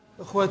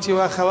إخوتي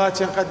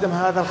وأخواتي، نقدم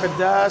هذا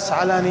القداس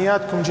على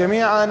نياتكم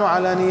جميعا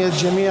وعلى نية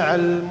جميع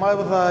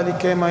المرضى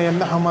لكيما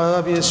يمنحهم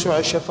الرب يسوع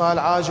الشفاء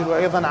العاجل،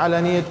 وأيضا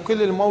على نية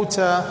كل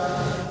الموتى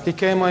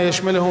لكيما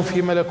يشملهم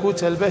في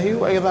ملكوت البهي،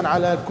 وأيضا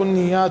على كل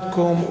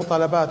نياتكم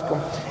وطلباتكم.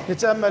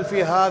 نتأمل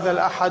في هذا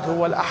الأحد،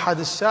 هو الأحد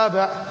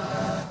السابع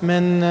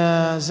من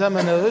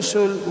زمن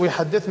الرسل،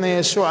 ويحدثنا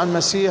يسوع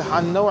المسيح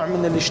عن نوع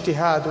من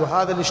الاجتهاد،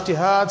 وهذا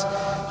الاجتهاد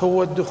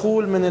هو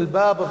الدخول من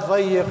الباب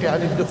الضيق،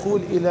 يعني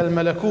الدخول إلى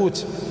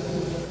الملكوت،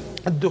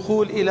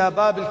 الدخول إلى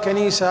باب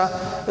الكنيسة،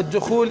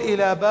 الدخول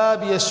إلى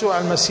باب يسوع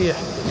المسيح.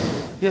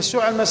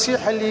 يسوع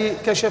المسيح اللي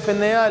كشف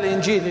لنا اياه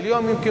الإنجيل.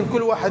 اليوم يمكن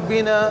كل واحد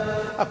بينا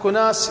أكو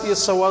ناس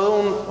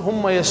يتصورون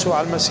هم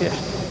يسوع المسيح،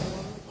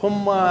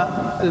 هم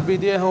اللي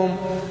بيديهم،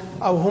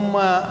 أو هم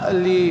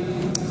اللي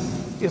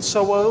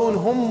يتصورون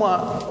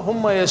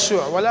هم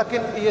يسوع،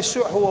 ولكن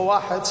يسوع هو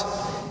واحد.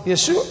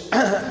 يسوع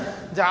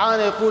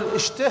دعانا يقول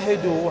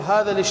اجتهدوا،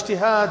 وهذا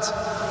الاجتهاد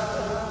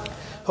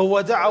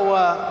هو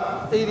دعوة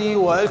إلي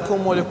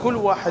وإلكم ولكل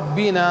واحد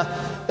بينا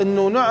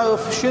أنه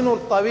نعرف شنو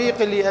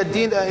الطريق اللي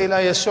يؤدينا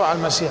إلى يسوع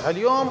المسيح.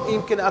 اليوم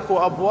يمكن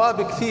أكو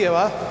أبواب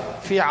كثيرة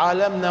في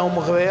عالمنا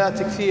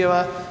ومغريات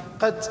كثيرة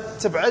قد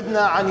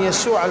تبعدنا عن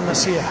يسوع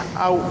المسيح،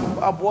 أو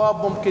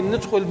أبواب ممكن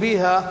ندخل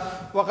بها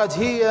وقد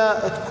هي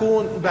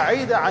تكون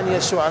بعيدة عن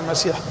يسوع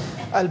المسيح.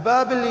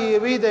 الباب اللي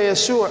يريده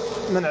يسوع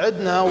من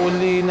عندنا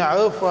واللي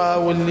نعرفه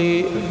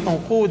واللي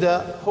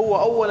نقوده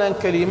هو أولا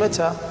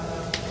كلمته،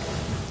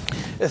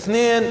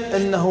 اثنين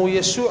أنه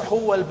يسوع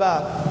هو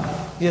الباب،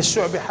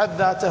 يسوع بحد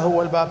ذاته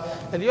هو الباب.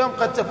 اليوم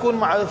قد تكون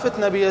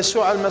معرفتنا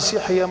بيسوع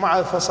المسيح هي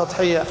معرفة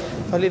سطحية،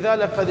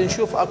 فلذلك قد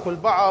نشوف أكو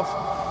البعض،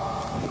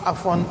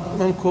 عفوا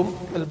منكم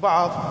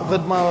البعض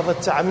ضد مرض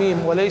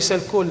التعميم وليس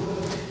الكل،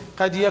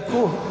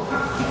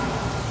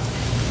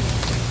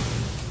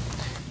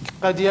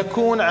 قد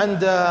يكون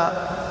عند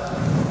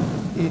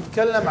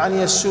يتكلم عن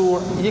يسوع،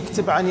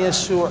 يكتب عن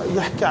يسوع،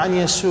 يحكي عن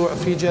يسوع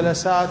في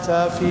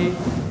جلساته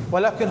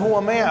ولكن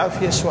هو ما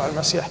يعرف يسوع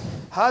المسيح.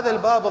 هذا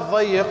الباب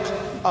الضيق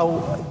أو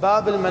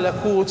باب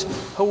الملكوت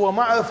هو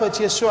معرفة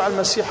يسوع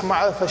المسيح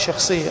معرفة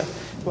شخصية،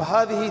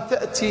 وهذه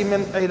تأتي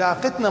من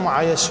علاقتنا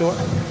مع يسوع،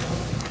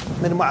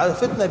 من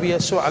معرفتنا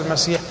بيسوع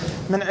المسيح،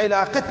 من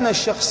علاقتنا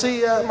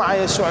الشخصية مع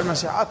يسوع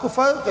المسيح. أكو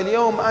فرق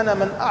اليوم أنا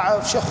من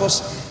أعرف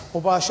شخص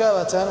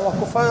مباشرة،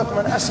 وأكو فرق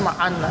من أسمع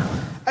عنه.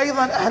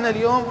 أيضا إحنا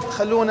اليوم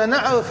خلونا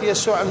نعرف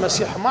يسوع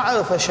المسيح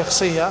معرفة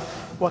شخصية،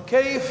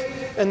 وكيف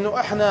أنه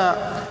إحنا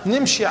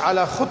نمشي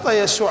على خطى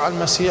يسوع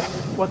المسيح،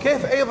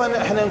 وكيف أيضا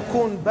إحنا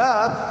نكون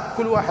باب،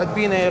 كل واحد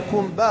بينا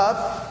يكون باب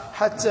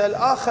حتى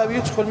الآخر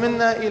يدخل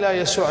منا إلى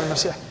يسوع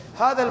المسيح.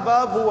 هذا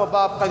الباب هو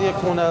باب قد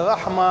يكون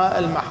الرحمة،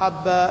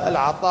 المحبة،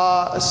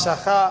 العطاء،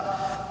 السخاء،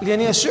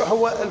 لأن يسوع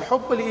هو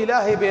الحب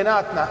الإلهي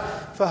بيناتنا،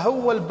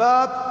 فهو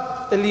الباب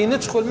اللي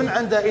ندخل من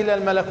عنده إلى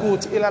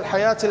الملكوت، إلى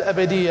الحياة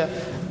الأبدية.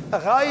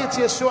 غاية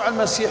يسوع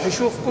المسيح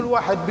يشوف كل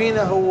واحد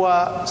بينا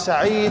هو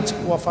سعيد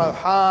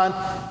وفرحان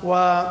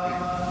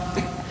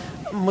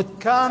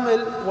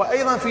ومتكامل،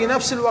 وأيضا في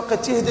نفس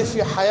الوقت يهدف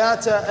في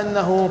حياته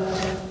أنه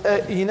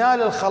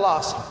ينال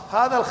الخلاص.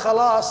 هذا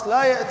الخلاص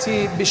لا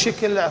يأتي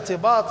بشكل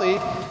اعتباطي،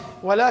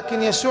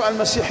 ولكن يسوع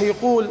المسيح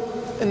يقول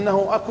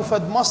إنه أكو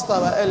فد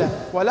مسطرة إله،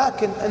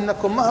 ولكن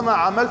إنكم مهما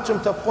عملتم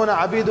تبقون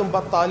عبيد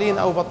بطالين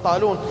أو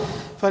بطالون.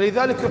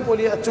 فلذلك يقول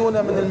يأتون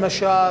من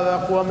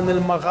المشارق ومن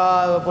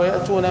المغارب،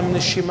 ويأتون من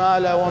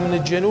الشمال ومن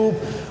الجنوب،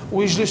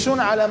 ويجلسون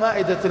على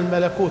مائدة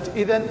الملكوت.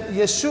 إذن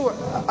يسوع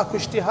أكو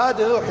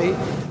اجتهاد روحي،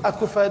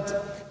 أكو فد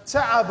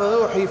تعب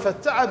روحي،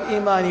 فالتعب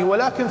إيماني،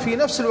 ولكن في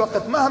نفس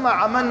الوقت مهما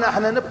عملنا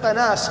احنا نبقى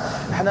ناس،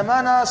 احنا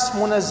ما ناس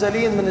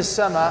منزلين من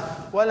السماء،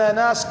 ولا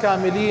ناس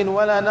كاملين،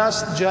 ولا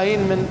ناس جايين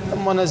من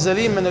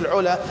منزلين من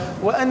العلا،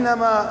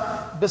 وإنما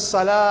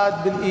بالصلاة،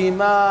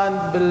 بالإيمان،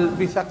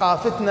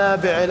 بثقافتنا،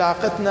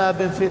 بعلاقتنا،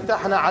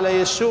 بانفتاحنا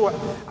على يسوع،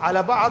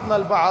 على بعضنا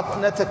البعض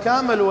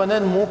نتكامل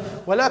وننمو.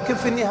 ولكن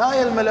في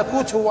النهاية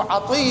الملكوت هو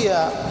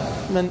عطية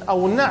من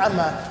أو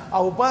نعمة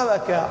أو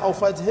بركة أو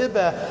فد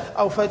هبة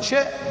أو فد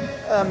شيء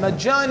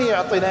مجاني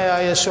يعطينا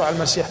يا يسوع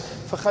المسيح.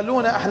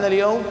 فخلونا احنا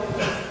اليوم،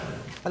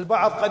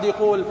 البعض قد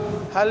يقول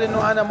هل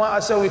انه انا ما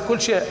اسوي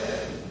كل شيء،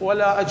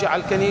 ولا اجي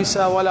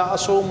الكنيسة ولا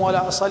اصوم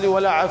ولا اصلي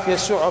ولا اعرف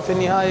يسوع، وفي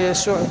النهاية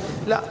يسوع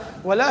لا.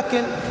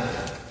 ولكن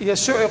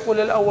يسوع يقول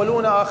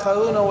الأولون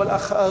آخرون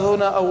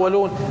والآخرون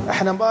أولون.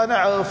 احنا ما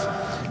نعرف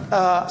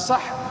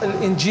صح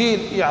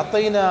الإنجيل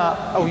يعطينا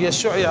أو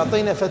يسوع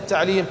يعطينا في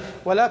التعليم،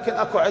 ولكن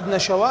أكو عندنا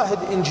شواهد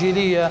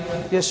إنجيلية.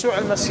 يسوع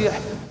المسيح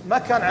ما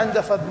كان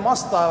عنده فد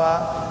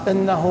مسطرة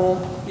إنه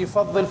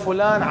يفضل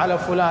فلان على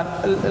فلان.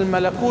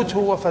 الملكوت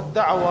هو فد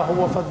دعوة،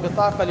 هو فد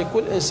بطاقة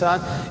لكل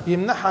إنسان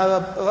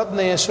يمنحها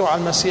ربنا يسوع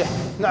المسيح،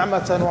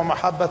 نعمة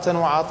ومحبة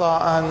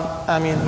وعطاء. آمين.